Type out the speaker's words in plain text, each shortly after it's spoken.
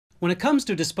When it comes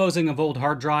to disposing of old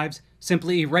hard drives,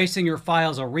 simply erasing your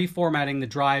files or reformatting the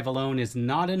drive alone is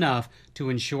not enough to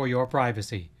ensure your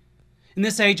privacy. In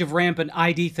this age of rampant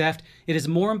ID theft, it is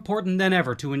more important than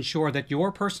ever to ensure that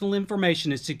your personal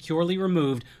information is securely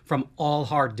removed from all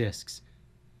hard disks.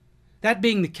 That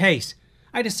being the case,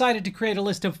 I decided to create a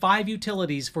list of 5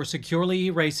 utilities for securely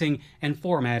erasing and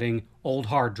formatting old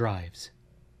hard drives.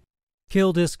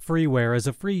 Kill Disk Freeware is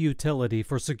a free utility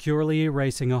for securely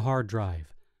erasing a hard drive.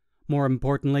 More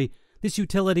importantly, this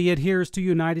utility adheres to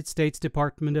United States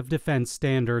Department of Defense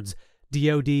standards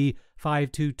DoD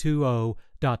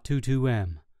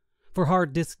 5220.22m for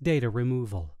hard disk data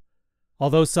removal.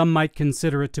 Although some might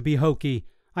consider it to be hokey,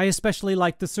 I especially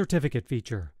like the certificate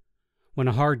feature. When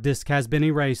a hard disk has been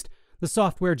erased, the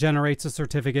software generates a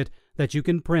certificate that you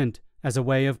can print as a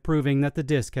way of proving that the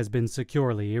disk has been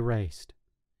securely erased.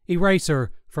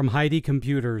 Eraser from Heidi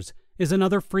Computers is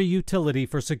another free utility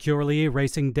for securely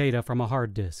erasing data from a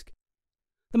hard disk.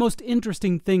 The most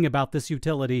interesting thing about this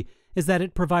utility is that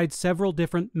it provides several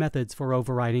different methods for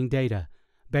overwriting data,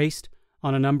 based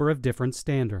on a number of different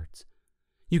standards.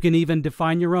 You can even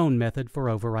define your own method for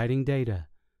overwriting data.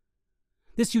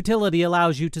 This utility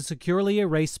allows you to securely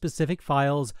erase specific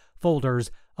files, folders,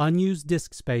 unused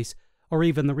disk space, or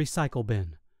even the recycle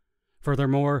bin.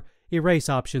 Furthermore, erase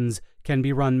options can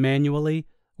be run manually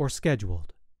or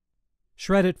scheduled.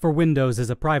 Shred-it for Windows is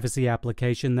a privacy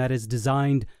application that is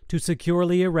designed to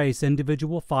securely erase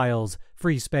individual files,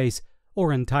 free space,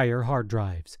 or entire hard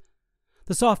drives.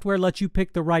 The software lets you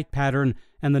pick the write pattern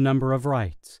and the number of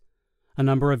writes. A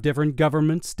number of different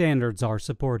government standards are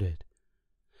supported.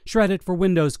 Shred-it for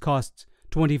Windows costs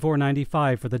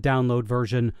 $24.95 for the download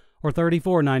version or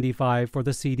 $34.95 for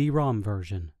the CD-ROM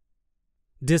version.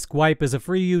 Disk Wipe is a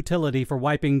free utility for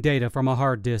wiping data from a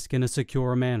hard disk in a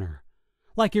secure manner.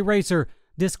 Like Eraser,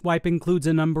 Disk Wipe includes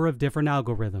a number of different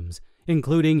algorithms,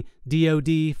 including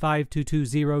DoD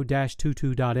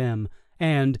 5220-22.m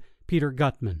and Peter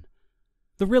Gutmann.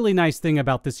 The really nice thing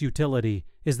about this utility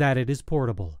is that it is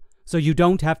portable, so you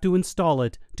don't have to install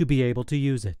it to be able to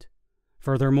use it.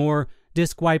 Furthermore,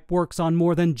 Disk Wipe works on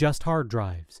more than just hard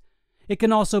drives. It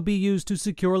can also be used to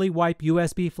securely wipe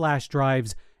USB flash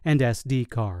drives and SD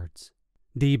cards.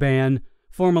 DBAN,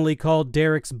 formerly called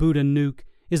Derek's Boot and Nuke,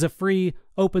 is a free,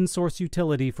 open-source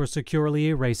utility for securely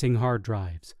erasing hard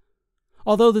drives.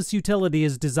 Although this utility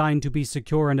is designed to be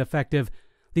secure and effective,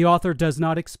 the author does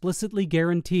not explicitly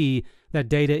guarantee that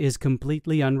data is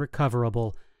completely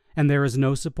unrecoverable, and there is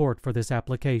no support for this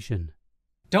application.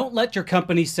 Don't let your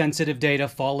company's sensitive data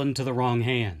fall into the wrong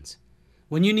hands.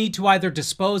 When you need to either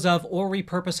dispose of or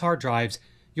repurpose hard drives,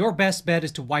 your best bet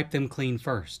is to wipe them clean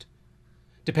first.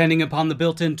 Depending upon the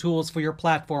built-in tools for your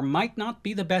platform might not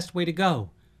be the best way to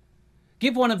go.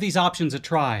 Give one of these options a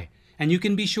try, and you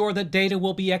can be sure that data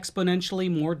will be exponentially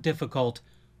more difficult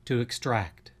to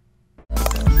extract.